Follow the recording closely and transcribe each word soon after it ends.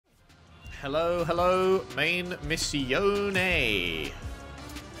Hello, hello, main missione.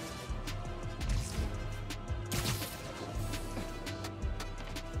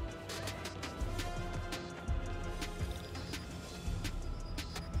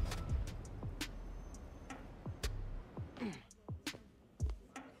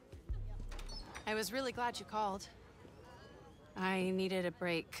 I was really glad you called. I needed a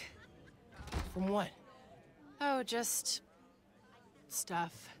break. From what? Oh, just...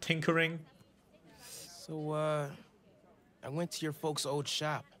 stuff. Tinkering. So, I went to your folks' old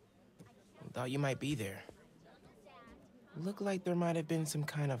shop. Thought you might be there. Looked like there might have been some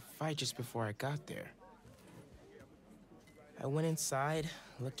kind of fight just before I got there. I went inside,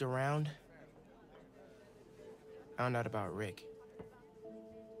 looked around. Found out about Rick.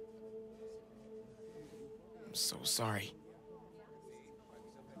 I'm so sorry.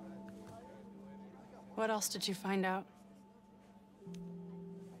 What else did you find out?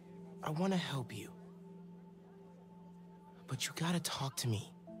 I want to help you. But you gotta talk to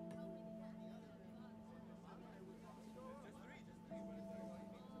me.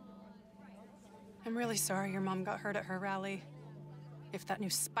 I'm really sorry your mom got hurt at her rally. If that new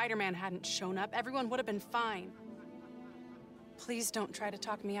Spiderman hadn't shown up, everyone would have been fine. Please don't try to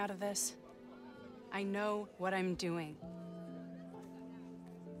talk me out of this. I know what I'm doing.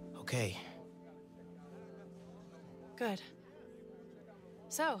 Okay. Good.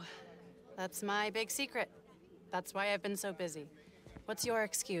 So, that's my big secret. That's why I've been so busy. What's your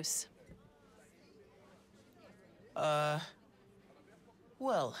excuse?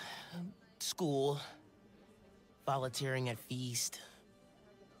 Well, school, volunteering at Feast.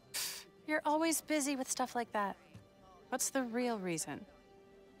 You're always busy with stuff like that. What's the real reason?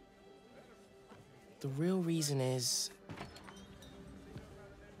 The real reason is...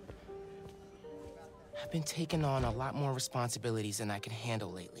 I've been taking on a lot more responsibilities than I can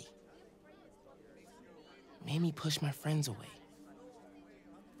handle lately. Made me push my friends away.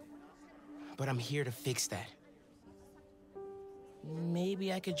 But I'm here to fix that.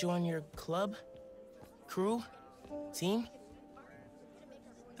 Maybe I could join your club? Crew? Team?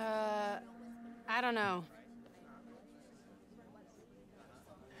 I don't know.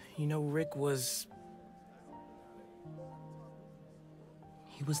 You know, Rick was...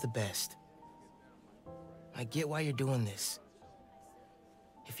 He was the best. I get why you're doing this.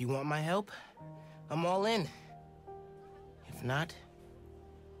 If you want my help, I'm all in. If not,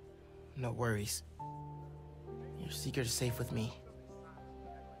 no worries. Your secret is safe with me.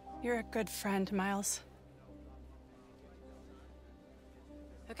 You're a good friend, Miles.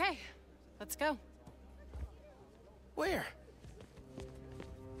 Okay, let's go. Where?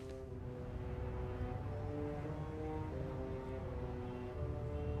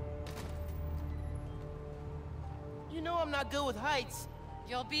 You know I'm not good with heights.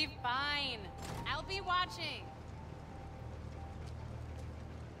 You'll be fine. I'll be watching.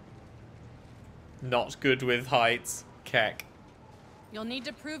 Not good with heights. Keck. You'll need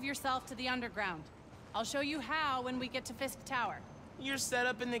to prove yourself to the underground. I'll show you how when we get to Fisk Tower. You're set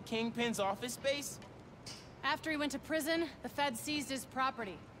up in the Kingpin's office space? After he went to prison, the feds seized his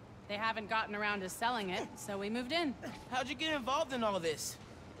property. They haven't gotten around to selling it, so we moved in. How'd you get involved in all this?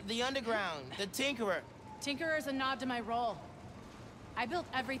 The underground, the Tinkerer. Tinkerer's a nod to my role. I built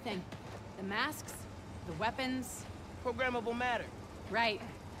everything. The masks, the weapons. Programmable matter. Right.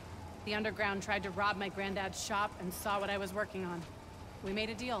 The underground tried to rob my granddad's shop and saw what I was working on. We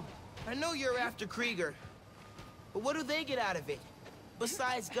made a deal. I know you're after Krieger, but what do they get out of it?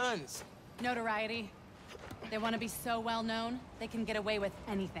 Besides guns? Notoriety. They want to be so well known, they can get away with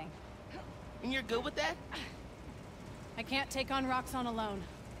anything. And you're good with that? I can't take on Roxxon alone.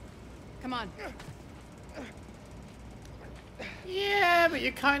 Come on. Yeah, but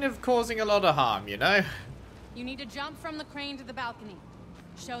you're kind of causing a lot of harm, you know? You need to jump from the crane to the balcony.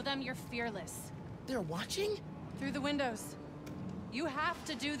 Show them you're fearless. They're watching? Through the windows. You have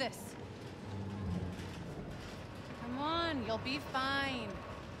to do this. Come on, you'll be fine.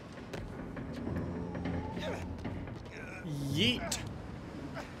 Yeet.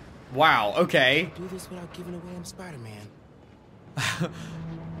 Wow, okay. Do this without giving away I'm Spider-Man.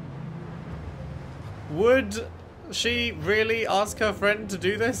 Would she really ask her friend to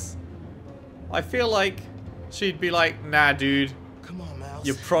do this? I feel like she'd be like, nah, dude. Come on, Miles.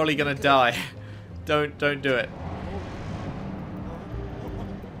 You're probably gonna die. Don't do it.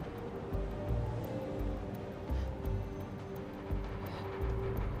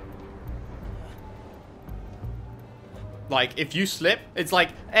 Like, if you slip, it's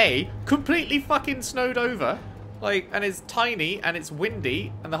like, A, completely fucking snowed over. Like, and it's tiny, and it's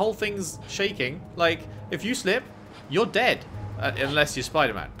windy, and the whole thing's shaking. Like, if you slip, you're dead. unless you're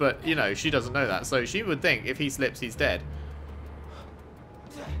Spider-Man. But, you know, she doesn't know that. So she would think if he slips, he's dead.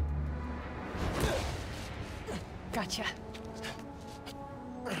 Gotcha.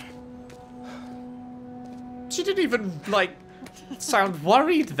 She didn't even, like, sound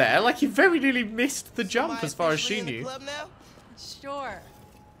worried there. Like, you very nearly missed the jump as far as she knew. Sure,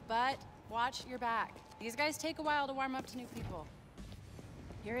 but watch your back. These guys take a while to warm up to new people.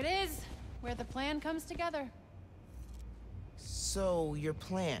 Here it is, where the plan comes together. So, your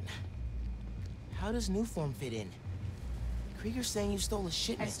plan. How does Newform fit in? Krieger's saying you stole a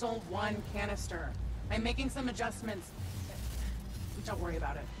shipment. I stole one canister. I'm making some adjustments. Don't worry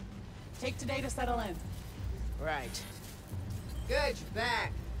about it. Take today to settle in. Right. Good, you're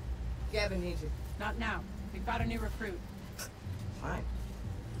back. Gavin needs you. Not now. We've got a new recruit. Fine.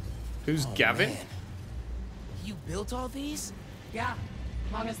 Who's Gavin? Man. You built all these? Yeah.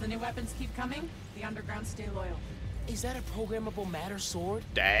 Long as the new weapons keep coming, the underground stay loyal. Is that a programmable matter sword?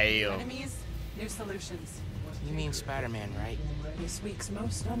 Damn. Enemies, new solutions. You mean Spider-Man, right? This week's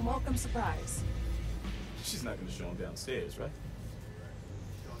most unwelcome surprise. She's not gonna show him downstairs, right?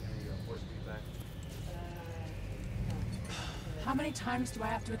 How many times do I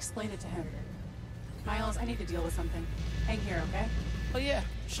have to explain it to him? Miles, I need to deal with something. Hang here, okay? Oh yeah,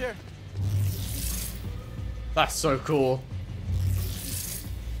 sure. That's so cool.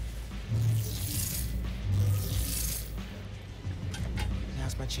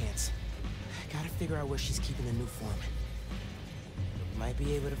 Now's my chance. Gotta figure out where she's keeping the new form. Might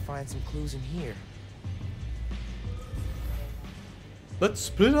be able to find some clues in here. Let's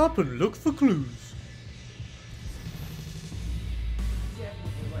split up and look for clues.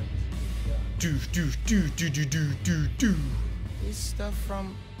 Do. Is stuff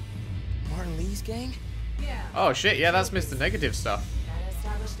from Martin Lee's gang? Yeah. Oh shit, yeah, that's Mr. Negative stuff. Gotta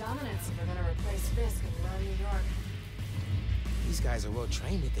establish dominance if we're gonna replace Fisk and run New York. These guys are well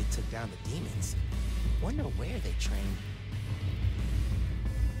trained if they took down the demons. Wonder where they trained.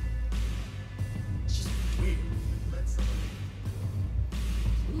 It's just weird.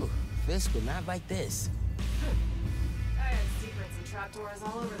 Ooh, Fisk would not like this. I had secrets and trapdoors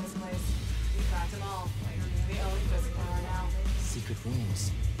all over this place. We cracked them all. We own Fisk power now. Secret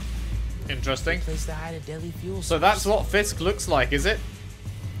rooms. Interesting. Place to hide a deadly fuel So that's what Fisk looks like, is it?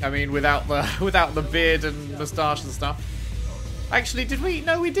 I mean, without the beard and moustache and stuff. Actually, did we?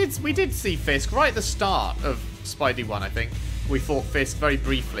 No, we did see Fisk right at the start of Spidey 1, I think. We fought Fisk very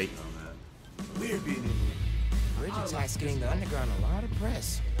briefly. Weird being in here. Bridge attack's getting the underground a lot of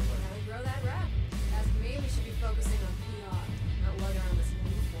press. Grow that rap. As for me, we should be focusing on PR, not lugging around this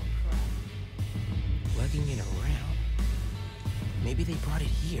uniform crap. Lugging it around. Maybe they brought it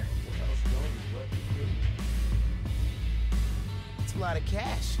here. It's a lot of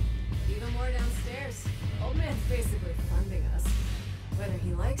cash. Even more downstairs. Old man's basically funding us, whether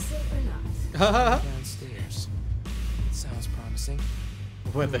he likes it or not. Downstairs. Sounds promising.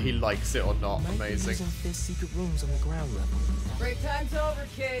 Whether he likes it or not, Might be amazing. using Fisk's secret rooms on the ground level. Break time's over,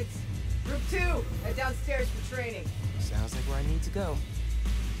 kids. Group 2, head downstairs for training. Sounds like where I need to go.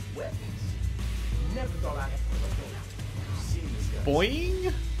 Weapons. Never thought I'd have seen this guy.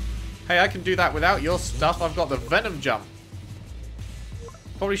 Boing! Hey, I can do that without your stuff. I've got the Venom jump.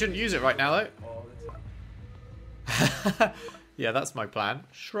 Probably shouldn't use it right now, though. Yeah, that's my plan.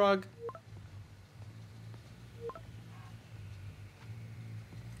 Shrug.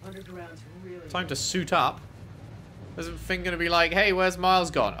 Underground's really Time to suit up. Is the thing going to be like, hey, where's Miles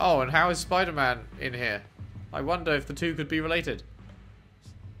gone? Oh, and how is Spider-Man in here? I wonder if the two could be related.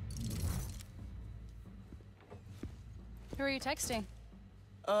 Who are you texting?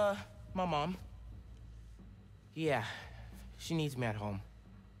 My mom. Yeah, she needs me at home.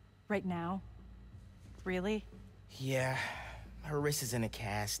 Right now? Really? Yeah, her wrist is in a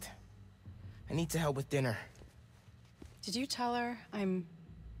cast. I need to help with dinner. Did you tell her I'm...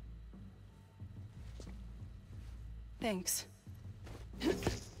 Thanks.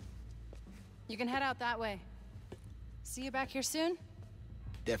 You can head out that way. See you back here soon?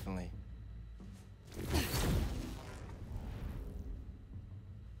 Definitely.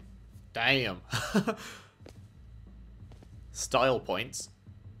 Damn. Style points.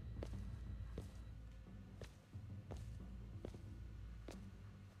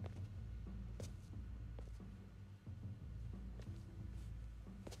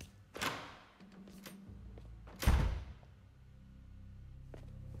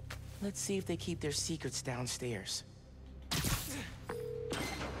 Let's see if they keep their secrets downstairs.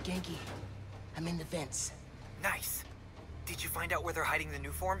 Genki, I'm in the vents. Nice. Did you find out where they're hiding the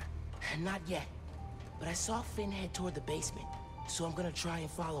new form? Not yet, but I saw Finn head toward the basement, so I'm gonna try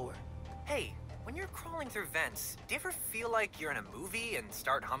and follow her. Hey, When you're crawling through vents, do you ever feel like you're in a movie and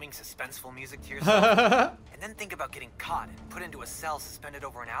start humming suspenseful music to yourself? And then think about getting caught and put into a cell suspended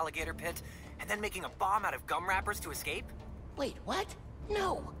over an alligator pit, and then making a bomb out of gum wrappers to escape? Wait, what?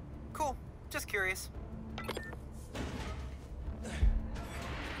 No. Cool. Just curious.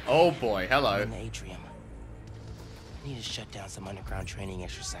 Oh boy, hello. In the atrium. I need to shut down some underground training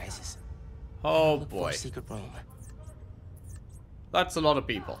exercises. Oh Look for boy. a secret room. That's a lot of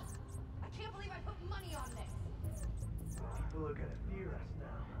people. I can't believe I put money on this. People are gonna fear us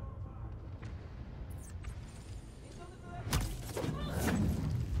now.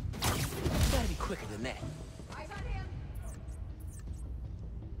 Gotta be quicker than that. Eyes on him.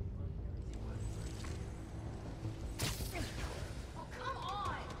 Oh, come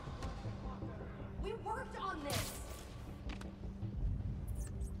on. We worked on this.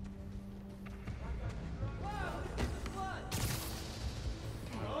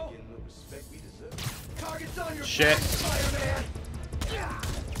 Getting the respect we deserve. Target's on your Shit. back, Spider-Man!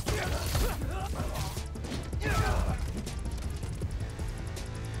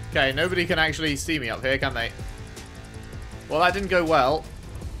 Okay, nobody can actually see me up here, can they? Well, that didn't go well.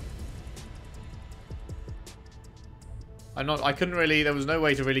 I couldn't really, there was no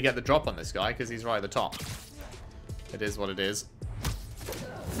way to really get the drop on this guy because he's right at the top. It is what it is.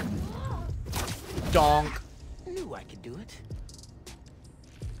 Donk. Knew I could do it.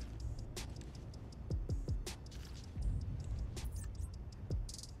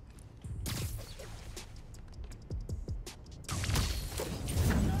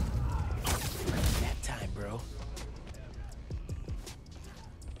 That time, bro.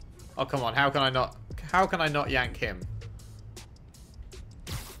 Oh, come on. How can I not yank him?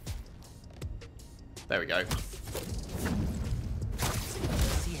 There we go.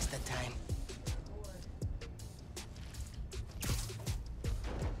 Siesta time.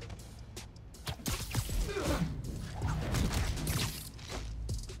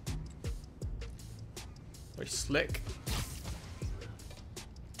 Very slick.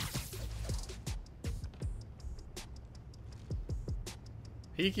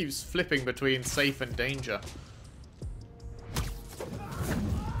 He keeps flipping between safe and danger.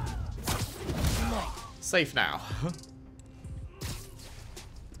 Safe now.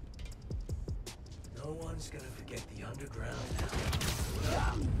 No one's gonna forget the underground.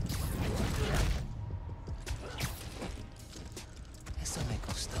 Eso me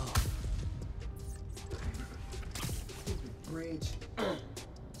costó. Stupid bridge.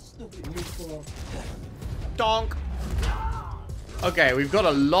 Stupid new form. Donk. Okay, we've got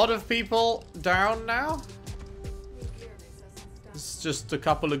a lot of people down now. It's just a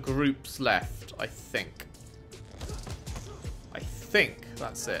couple of groups left, I think. I think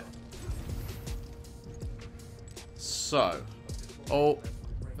that's it. So. Oh,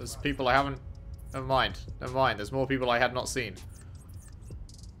 there's people I haven't... Never mind. Never mind. There's more people I had not seen.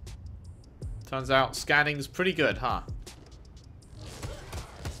 Turns out scanning's pretty good, huh?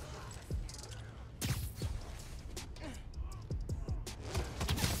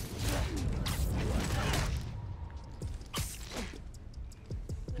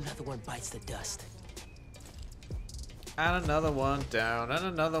 Another one bites the dust. And another one down, and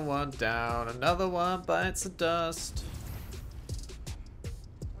another one down, another one bites the dust.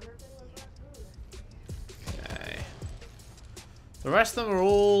 Okay. The rest of them are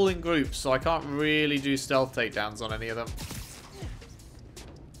all in groups, so I can't really do stealth takedowns on any of them.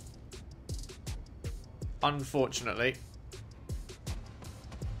 Unfortunately.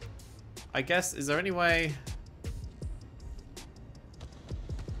 I guess, is there any way...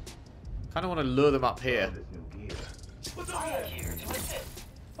 Kind of want to lure them up here.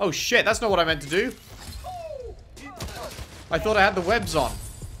 Oh shit, that's not what I meant to do. I thought I had the webs on.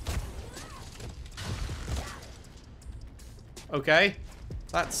 Okay.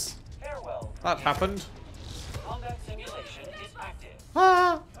 That happened.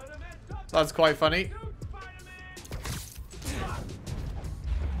 Ah! That's quite funny.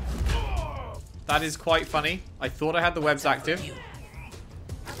 That is quite funny. I thought I had the webs active.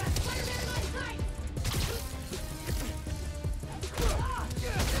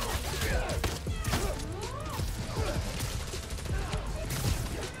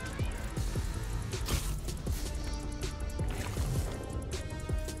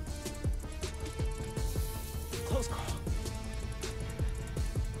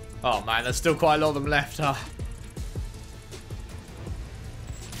 Oh man, there's still quite a lot of them left, huh?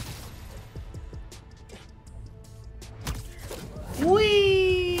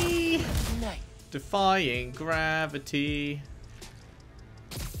 Whee! Defying gravity.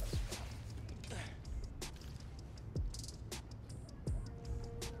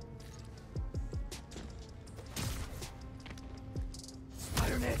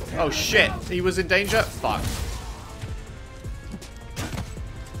 Oh shit, he was in danger? Fuck.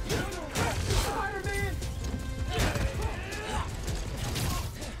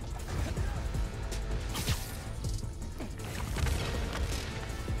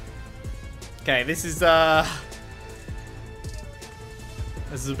 Okay, this is a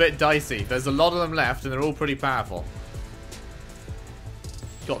bit dicey. There's a lot of them left and they're all pretty powerful.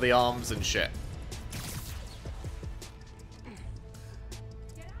 Got the arms and shit.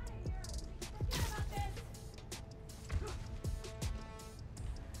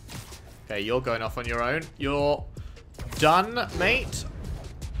 Okay, you're going off on your own. You're done, mate.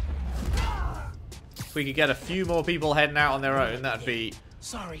 If we could get a few more people heading out on their own, that'd be...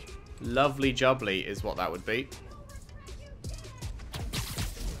 Sorry. Lovely jubbly is what that would be.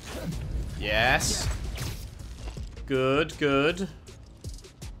 Yes. Good, good.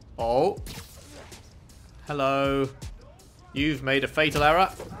 Oh. Hello. You've made a fatal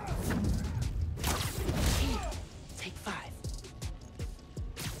error. Take 5.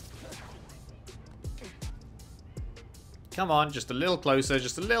 Come on, just a little closer,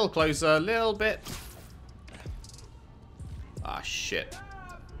 just a little closer, a little bit. Ah, shit.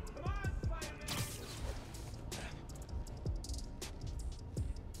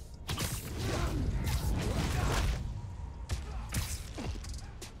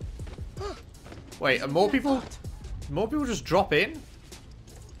 Wait, are more people just drop in?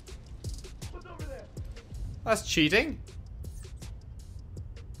 That's cheating.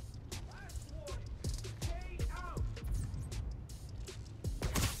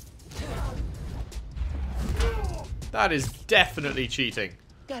 That is definitely cheating.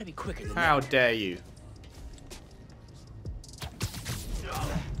 Gotta be quicker than How dare you?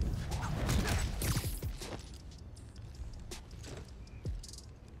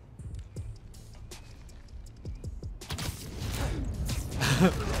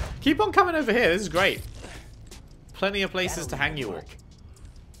 Keep on coming over here. This is great. Plenty of places to hang you all.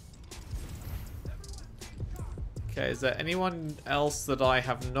 Okay, is there anyone else that I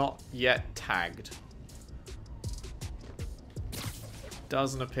have not yet tagged?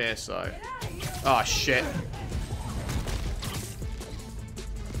 Doesn't appear so. Oh, shit.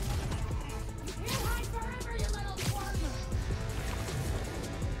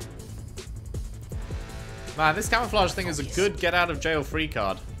 Man, this camouflage thing is a good get out of jail free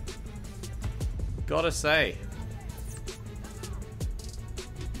card. Gotta say.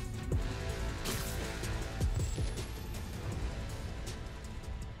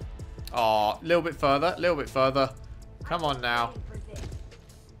 Oh, a little bit further, a little bit further. Come on now.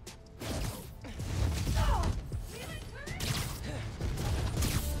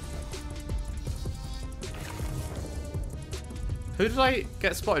 Who did I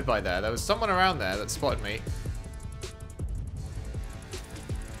get spotted by there? There was someone around there that spotted me.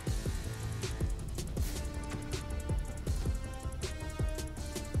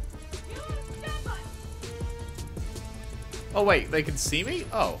 Oh wait, they can see me?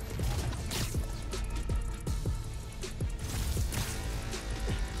 Oh.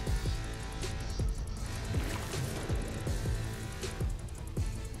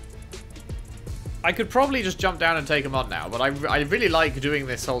 I could probably just jump down and take them on now, but I really like doing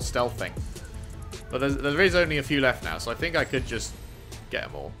this whole stealth thing. But there is only a few left now, so I think I could just get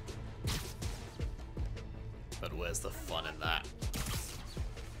them all. But where's the fun in that?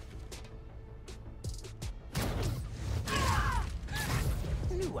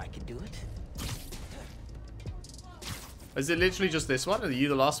 I knew I could do it. Is it literally just this one? Are you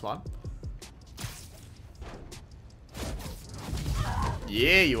the last one?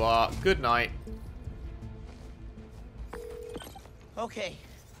 Yeah, you are. Good night. Okay.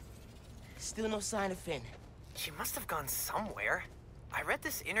 Still no sign of Finn. She must have gone somewhere. I read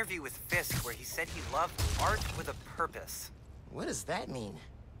this interview with Fisk where he said he loved art with a purpose. What does that mean?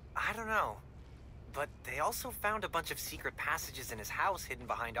 I don't know. But they also found a bunch of secret passages in his house hidden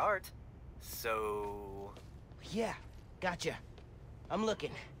behind art. So... Yeah, gotcha. I'm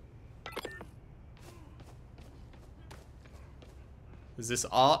looking. Is this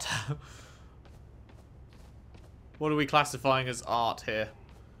art? What are we classifying as art here?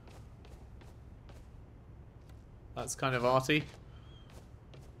 That's kind of arty.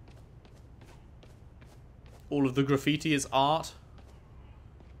 All of the graffiti is art.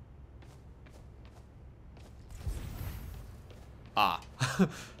 Ah.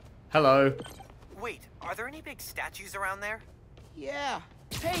 Hello. Wait, are there any big statues around there? Yeah.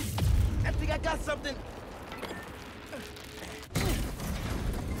 Hey, I think I got something.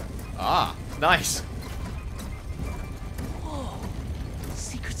 Ah, nice. Whoa.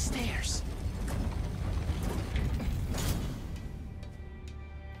 Secret stairs.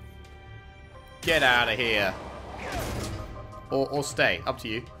 Get out of here. Or stay. Up to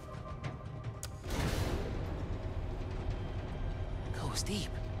you. Goes deep.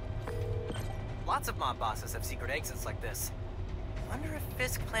 Lots of mob bosses have secret exits like this. Wonder if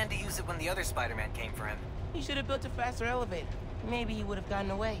Fisk planned to use it when the other Spider-Man came for him. He should have built a faster elevator. Maybe he would have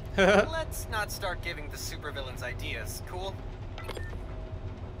gotten away. Let's not start giving the supervillains ideas, cool?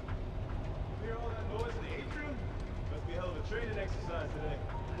 Hear all that noise in the atrium? Must be a hell of a training exercise today.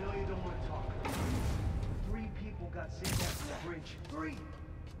 I know you don't want to talk. 3 people got sick after the bridge. 3!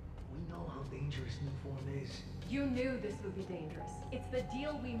 We know how dangerous new form is. You knew this would be dangerous. It's the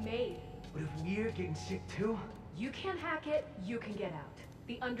deal we made. But if we're getting sick too, You can't hack it, you can get out.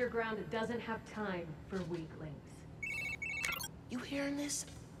 The underground doesn't have time for weaklings. You hearing this?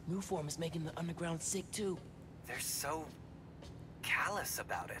 New form is making the underground sick too. They're so callous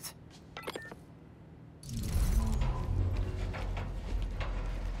about it.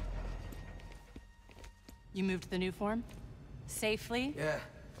 You moved the new form? Safely? Yeah,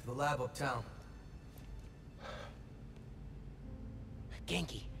 to the lab uptown.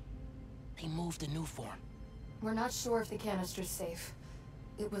 Genki, they moved the new form. We're not sure if the canister's safe.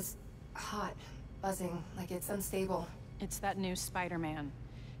 It was hot, buzzing, like it's unstable. It's that new Spider-Man.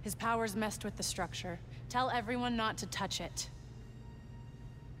 His powers messed with the structure. Tell everyone not to touch it.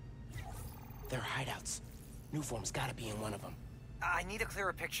 They're hideouts. New form's gotta be in one of them. I need a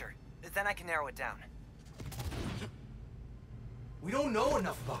clearer picture. Then I can narrow it down. We don't know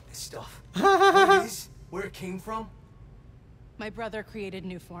enough about this stuff. What it is, where it came from. My brother created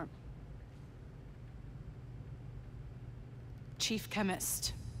new form. Chief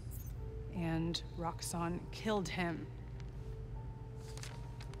chemist. And Roxxon killed him.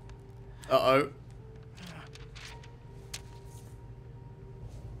 Uh-oh.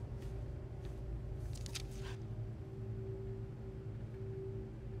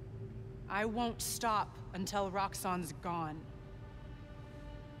 I won't stop until Roxxon's gone.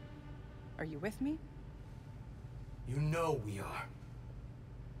 Are you with me? You know we are.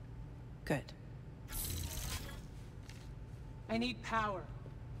 Good. I need power.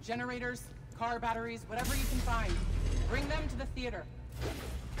 Generators, car batteries, whatever you can find. Bring them to the theater.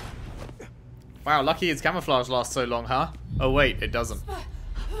 Wow, lucky its camouflage lasts so long, huh? Oh wait, it doesn't.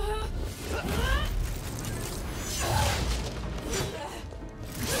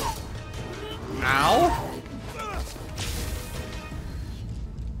 Ow!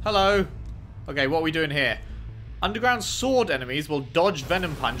 Hello. Okay, what are we doing here? Underground sword enemies will dodge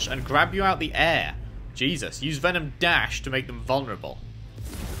Venom Punch and grab you out the air. Jesus, use Venom Dash to make them vulnerable.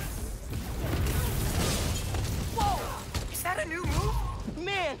 Whoa! Is that a new move?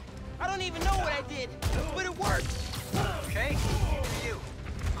 Man, I don't even know what I did, but it worked. Okay, you.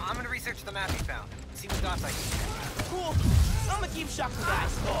 I'm gonna research the map you found. See what dots I can get. Cool. I'm gonna keep shocking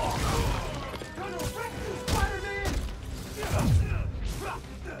guys. gonna wreck you, Spider-Man!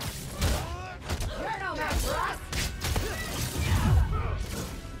 You're no match for us!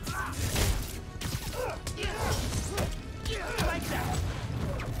 Like that.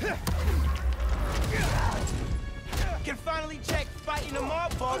 Can finally check fighting a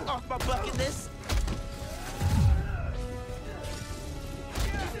mob bug off my bucket list.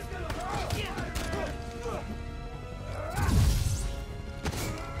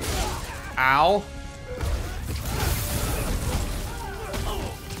 Ow.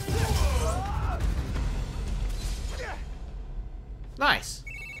 Nice.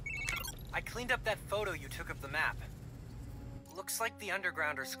 I cleaned up that photo you took of the map. Looks like the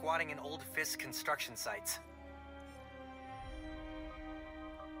underground are squatting in old Fisk construction sites.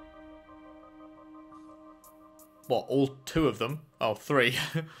 What, all 2 of them? Oh, 3.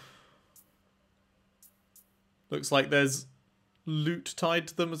 Looks like there's loot tied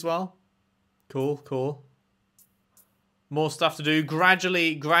to them as well. Cool, cool. More stuff to do.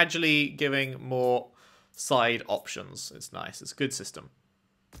 Gradually giving more side options. It's nice. It's a good system.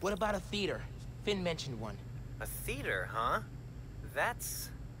 What about a theater? Finn mentioned one. A theater, huh? That's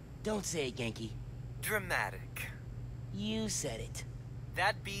Don't say it, Genki. dramatic. You said it.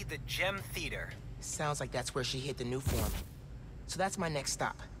 That'd be the Gem Theater. Sounds like that's where she hit the new form. So that's my next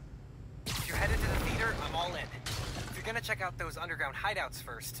stop. If you're headed to the theater, I'm all in. If you're gonna check out those underground hideouts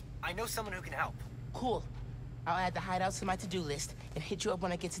first, I know someone who can help. Cool. I'll add the hideouts to my to-do list and hit you up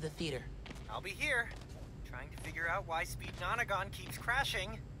when I get to the theater. I'll be here, trying to figure out why Speed Nonagon keeps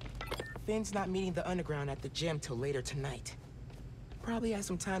crashing. Finn's not meeting the underground at the gym till later tonight. Probably has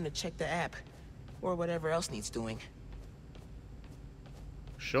some time to check the app, or whatever else needs doing.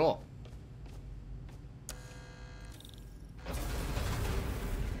 Sure.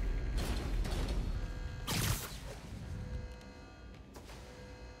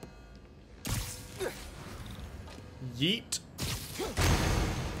 Yeet.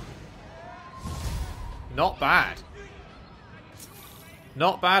 Not bad.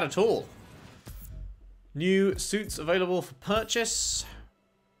 Not bad at all. New suits available for purchase.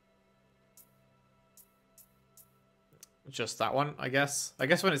 Just that one, I guess. I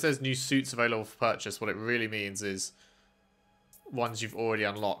guess when it says new suits available for purchase, what it really means is ones you've already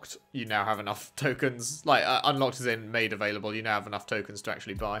unlocked, you now have enough tokens. Like, unlocked as in made available, you now have enough tokens to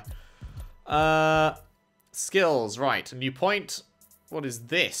actually buy. Skills, right. A new point. What is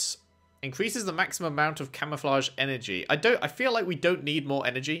this? Increases the maximum amount of camouflage energy. I feel like we don't need more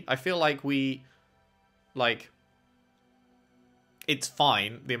energy. I feel like we... Like... It's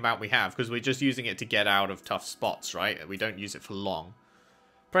fine, the amount we have, because we're just using it to get out of tough spots, right? We don't use it for long.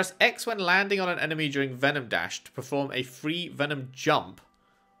 Press X when landing on an enemy during Venom Dash to perform a free Venom jump,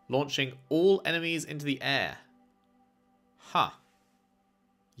 launching all enemies into the air. Huh.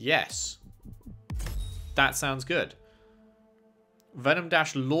 Yes. That sounds good. Venom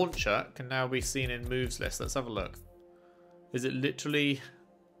Dash launcher can now be seen in moves list. Let's have a look. Is it literally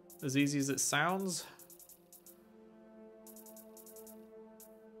as easy as it sounds?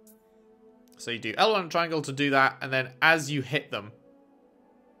 So you do L1 triangle to do that, and then as you hit them,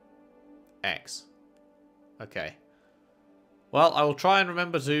 X. Okay. Well, I will try and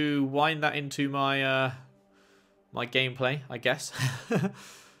remember to wind that into my my gameplay, I guess.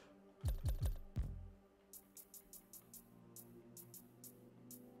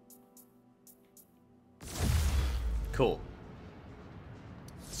 Cool.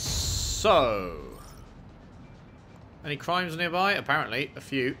 So, any crimes nearby? Apparently, a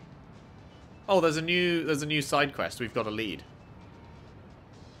few. Oh, there's a new side quest we've got to lead.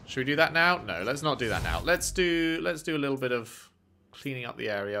 Should we do that now? No, let's not do that now. Let's do a little bit of cleaning up the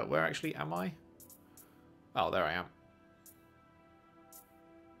area. Where actually am I? Oh, there I am.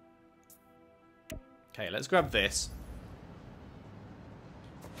 Okay, let's grab this.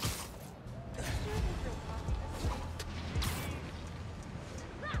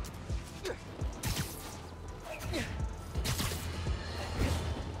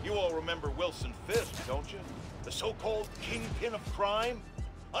 You all remember Wilson Fisk, don't you? The so-called kingpin of crime?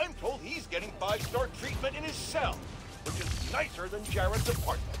 I'm told he's getting 5-star treatment in his cell, which is nicer than Jared's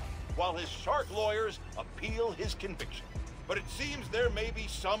apartment, while his shark lawyers appeal his conviction. But it seems there may be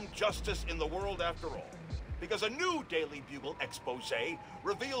some justice in the world after all, because a new Daily Bugle expose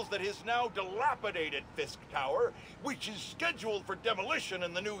reveals that his now dilapidated Fisk Tower, which is scheduled for demolition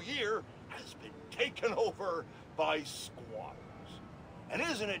in the new year, has been taken over by squatters. And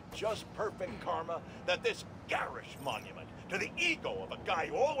isn't it just perfect karma that this garish monument to the ego of a guy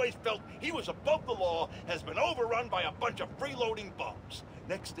who always felt he was above the law has been overrun by a bunch of freeloading bums?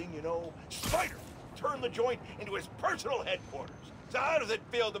 Next thing you know, Spiderman turned the joint into his personal headquarters. So how does it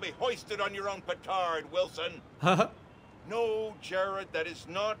feel to be hoisted on your own petard, Wilson? No, Jared, that is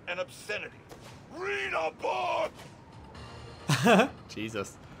not an obscenity. Read a book!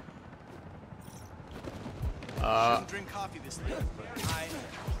 Jesus. Shouldn't drink coffee this late, but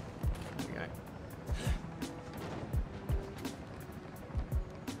Okay.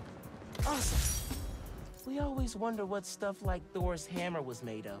 Awesome. We always wonder what stuff like Thor's hammer was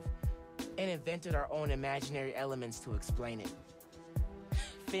made of, and invented our own imaginary elements to explain it.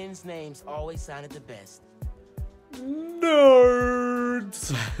 Finn's names always sounded the best.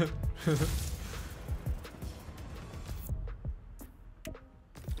 Nerds!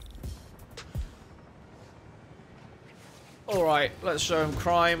 Alright, let's show him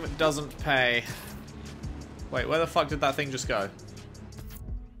crime doesn't pay. Wait, where the fuck did that thing just go?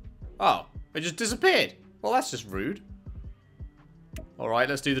 Oh, it just disappeared. Well, that's just rude. Alright,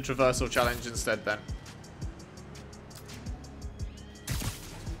 let's do the traversal challenge instead then.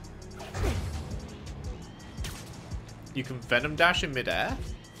 You can Venom Dash in midair?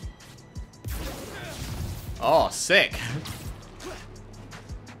 Oh, sick.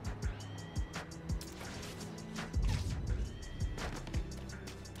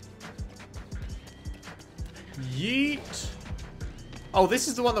 Yeet. Oh, this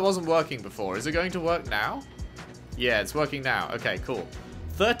is the one that wasn't working before. Is it going to work now? Yeah, it's working now. Okay, cool.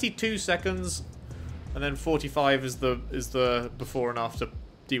 32 seconds, and then 45 is the before and after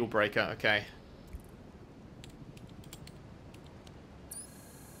deal breaker. Okay.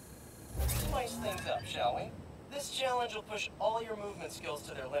 Spice things up, shall we? This challenge will push all your movement skills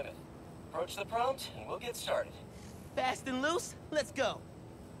to their limit. Approach the prompt, and we'll get started. Fast and loose? Let's go.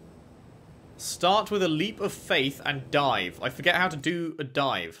 Start with a leap of faith and dive. I forget how to do a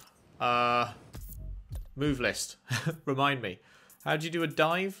dive. Move list. Remind me. How do you do a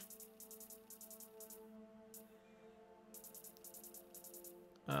dive?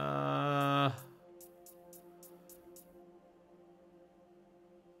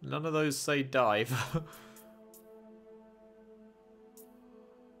 None of those say dive.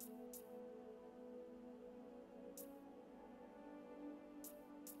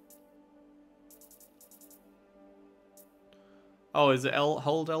 Oh, is it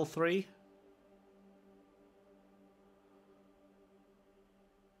hold L3?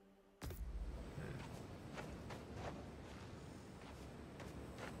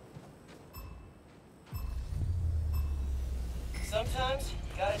 Sometimes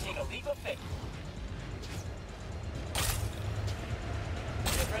you gotta take a leap of faith.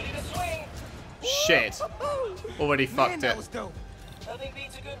 Get ready to swing. Shit. Already fucked it. Nothing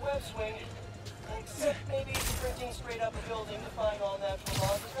beats a good web swing. Except maybe sprinting straight up a building defying all natural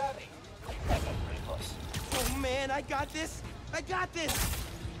laws of gravity. That got pretty close. Oh man, I got this! I got this!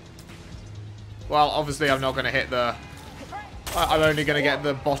 Well, obviously I'm not going to hit the... I'm only going to get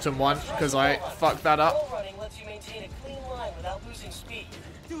the bottom one because I fucked that up. Wall running lets you maintain a clean line without losing speed.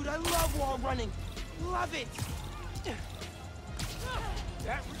 Dude, I love wall running! Love it!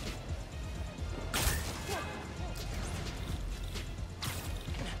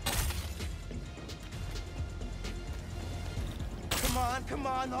 Come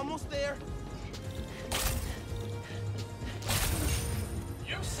on, almost there.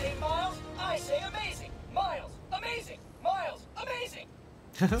 You say miles, I say amazing. Miles, amazing. Miles, amazing.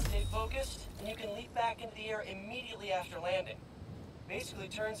 Stay focused, and you can leap back into the air immediately after landing. Basically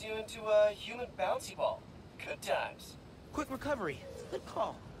turns you into a human bouncy ball. Good times. Quick recovery. Good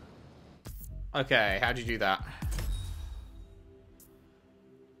call. Okay, how'd you do that?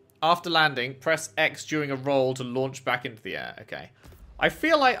 After landing, press X during a roll to launch back into the air. Okay. I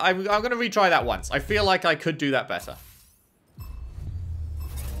feel like I'm going to retry that once. I feel like I could do that better.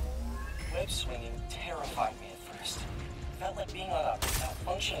 Web swinging terrified me at first. Felt like being on a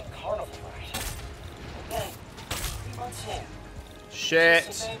malfunctioning carnival ride. But then, 3 months in...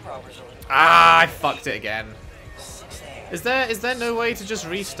 Shit. Ah, I fucked it again. Is there no way to just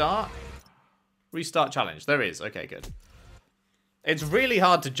restart? Restart challenge. There is. Okay, good. It's really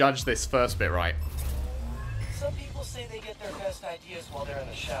hard to judge this first bit, right? Some people say they get their best ideas while they're in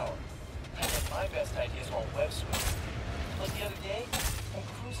the shower. I get my best ideas while web swimming. Like the other day, I'm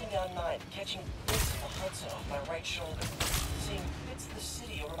cruising down 9, catching bits of the Hudson off my right shoulder, seeing bits of the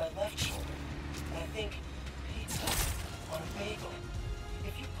city over my left shoulder. And I think, pizza on a bagel.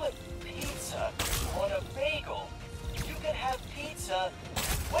 If you put pizza on a bagel, you can have pizza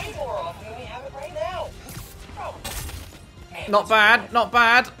way more often than we have it right now. Bro. Man, not bad, not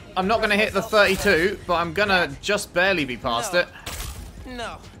bad. I'm not going to hit the 32, but I'm going to just barely be past it.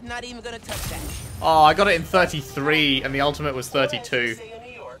 No, not even going to touch that. Oh, I got it in 33, and the ultimate was 32.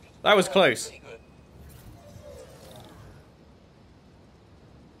 That was close.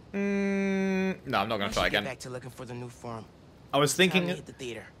 No, I'm not going to try again. Back to looking for the new form. I was thinking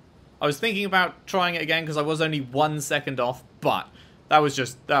about trying it again because I was only 1 second off, but that was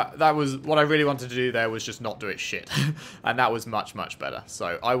just that was what I really wanted to do there was just not do it shit. And that was much better.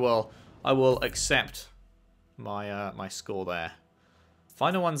 So I will accept my my score there.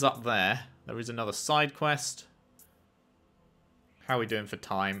 Final one's up there. There is another side quest. How are we doing for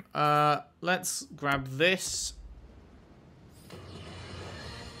time? Let's grab this.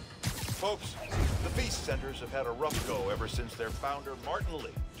 Folks, the Beast Centers have had a rough go ever since their founder, Martin Lee,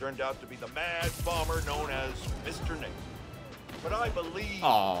 turned out to be the mad bomber known as Mr. Nate. But I believe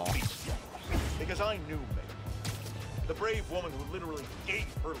Beast Centers, because I knew May, the brave woman who literally gave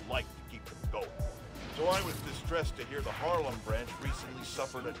her life to keep them going. So I was distressed to hear the Harlem branch recently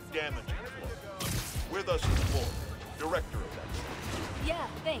suffered a damaging blow. With us is Laura, director of that center. Yeah,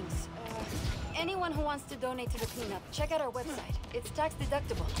 thanks. Anyone who wants to donate to the cleanup, check out our website. It's tax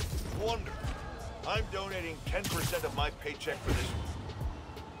deductible. Wonderful. I'm donating 10% of my paycheck for this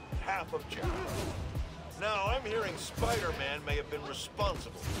week. Half of charity. Now, I'm hearing Spider-Man may have been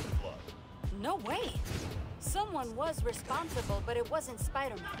responsible for the flood. No way. Someone was responsible, but it wasn't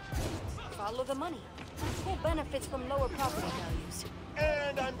Spider-Man. Follow the money. Who benefits from lower property values?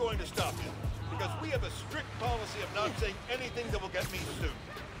 And I'm going to stop you, because we have a strict policy of not saying anything that will get me sued.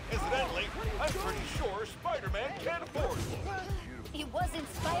 Incidentally, I'm pretty sure Spider-Man can't afford it. He wasn't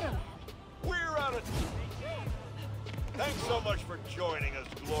Spider-Man. We're out of time. Thanks so much for joining us,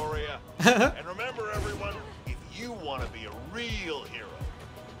 Gloria. And remember, everyone, if you want to be a real hero,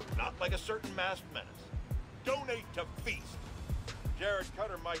 not like a certain masked menace, donate to Feast. Jared, cut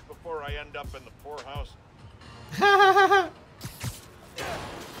her mic before I end up in the poorhouse.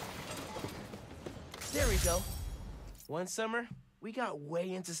 There we go. One summer, we got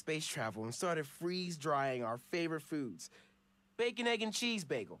way into space travel and started freeze-drying our favorite foods. Bacon, egg, and cheese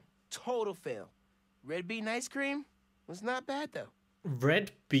bagel. Total fail. Red bean ice cream was not bad, though.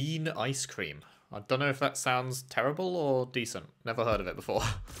 Red bean ice cream. I don't know if that sounds terrible or decent. Never heard of it before.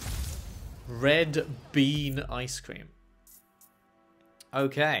 Red bean ice cream.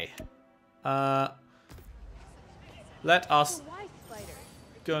 Okay. Let us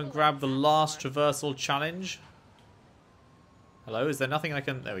go and grab the last traversal challenge. Hello, is there nothing I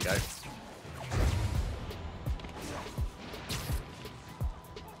can... There we go.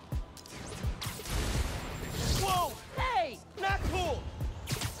 Whoa! Hey! Not cool!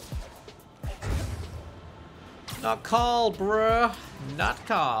 Not Carl, bruh. Not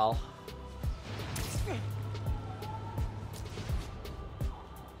Carl.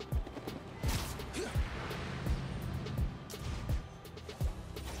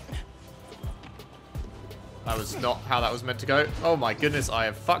 That was not how that was meant to go. Oh my goodness, I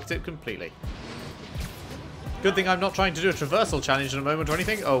have fucked it completely. Good thing I'm not trying to do a traversal challenge in a moment or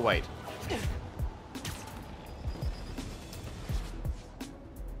anything. Oh, wait.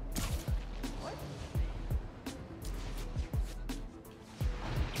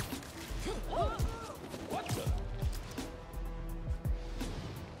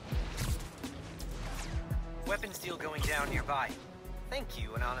 Weapons deal going down nearby. Thank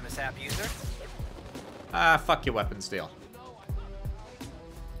you, anonymous app user. Ah, fuck your weapons deal.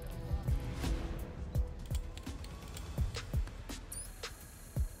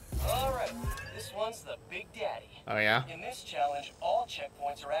 Alright, this one's the Big Daddy. Oh, yeah? In this challenge, all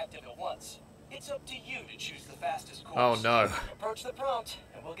checkpoints are active at once. It's up to you to choose the fastest course. Oh, no. Approach the prompt,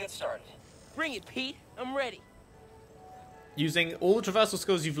 and we'll get started. Bring it, Pete. I'm ready. Using all the traversal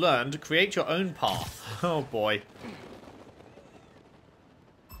skills you've learned, create your own path. Oh, boy.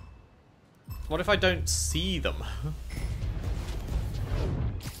 What if I don't see them?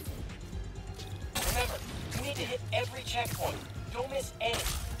 Remember, you need to hit every checkpoint. Don't miss any.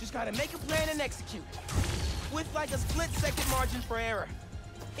 Just gotta make a plan and execute. With like a split-second margin for error.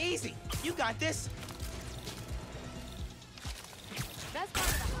 Easy. You got this.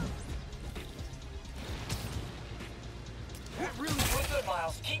 Really doing good,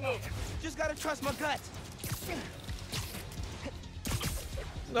 Miles. Keep moving. Just gotta trust my gut.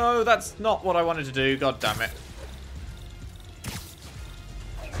 No, that's not what I wanted to do. God damn it.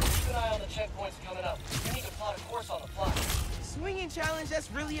 Keep an eye on the checkpoints coming up. You need to plot a course on the fly. Swinging challenge, that's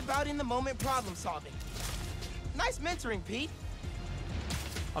really about in-the-moment problem solving. Nice mentoring, Pete.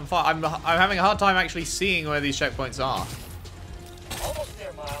 I'm fine. I'm having a hard time actually seeing where these checkpoints are. Almost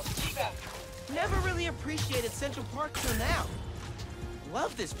there, Miles. Keep at it. Never really appreciated Central Park till now.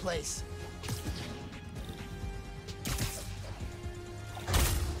 Love this place.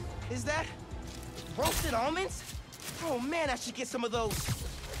 Is that roasted almonds? Oh man, I should get some of those.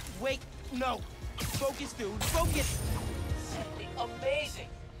 Wait, no. Focus, dude. Focus. Simply amazing.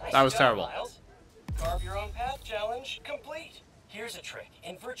 Nice That was job, terrible. Miles. Carve your own path challenge complete. Here's a trick.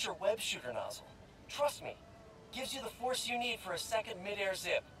 Invert your web shooter nozzle. Trust me. Gives you the force you need for a second mid-air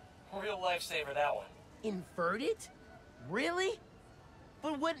zip. Real lifesaver, that one. Invert it? Really?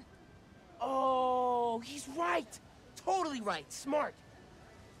 But what? Oh, he's right. Totally right. Smart.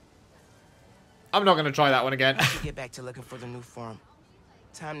 I'm not going to try that one again. I should get back to looking for the new farm.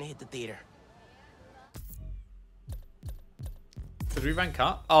 Time to hit the theater. Did we rank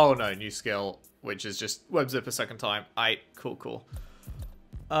up? Oh no, new skill, which is just web zip a second time. Aight, cool.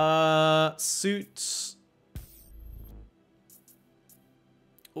 Suits.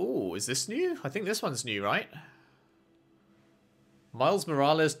 Oh, is this new? I think this one's new, right? Miles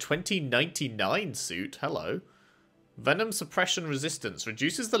Morales 2099 suit. Hello. Venom Suppression Resistance.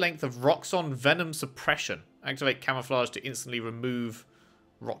 Reduces the length of Roxxon Venom Suppression. Activate Camouflage to instantly remove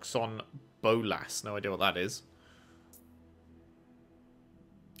Roxxon Bolas. No idea what that is.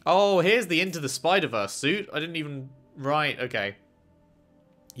 Oh, here's the Into the Spider-Verse suit. I didn't even... Right, okay.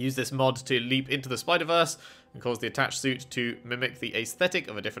 Use this mod to leap into the Spider-Verse and cause the attached suit to mimic the aesthetic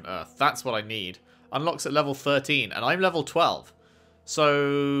of a different Earth. That's what I need. Unlocks at level 13, and I'm level 12.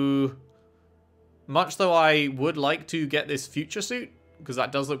 So... much though I would like to get this future suit, because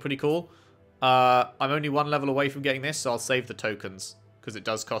that does look pretty cool, I'm only one level away from getting this, so I'll save the tokens, because it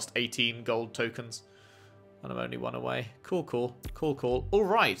does cost 18 gold tokens. And I'm only one away. Cool.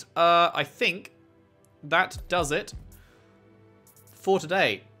 Alright, I think that does it for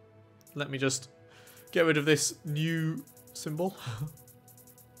today. Let me just get rid of this new symbol,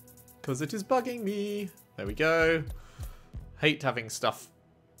 because it is bugging me. There we go. Hate having stuff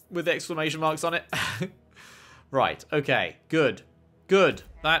with exclamation marks on it. Right, okay, good.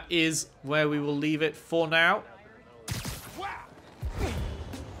 That is where we will leave it for now.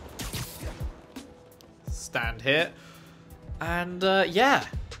 Stand here. And, yeah.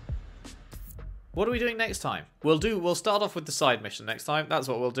 what are we doing next time? We'll start off with the side mission next time. That's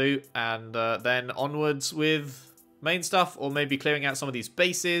what we'll do. And then onwards with main stuff, or maybe clearing out some of these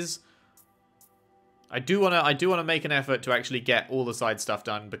bases. I do wanna make an effort to actually get all the side stuff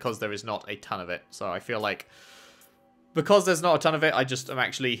done, because there is not a ton of it. So I feel like because there's not a ton of it, I just am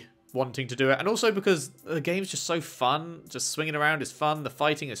actually wanting to do it. And also because the game's just so fun. Just swinging around is fun. The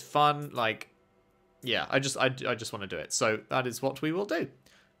fighting is fun. Like, yeah, I just want to do it. So that is what we will do.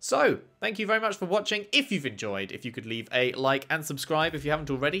 So, thank you very much for watching. If you've enjoyed, if you could leave a like and subscribe if you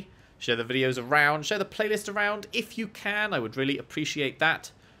haven't already. Share the videos around, share the playlist around if you can. I would really appreciate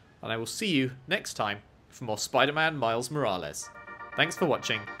that. And I will see you next time for more Spider-Man Miles Morales. Thanks for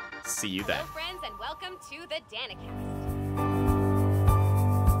watching. See you then. Hello, friends, and welcome to the Danicast.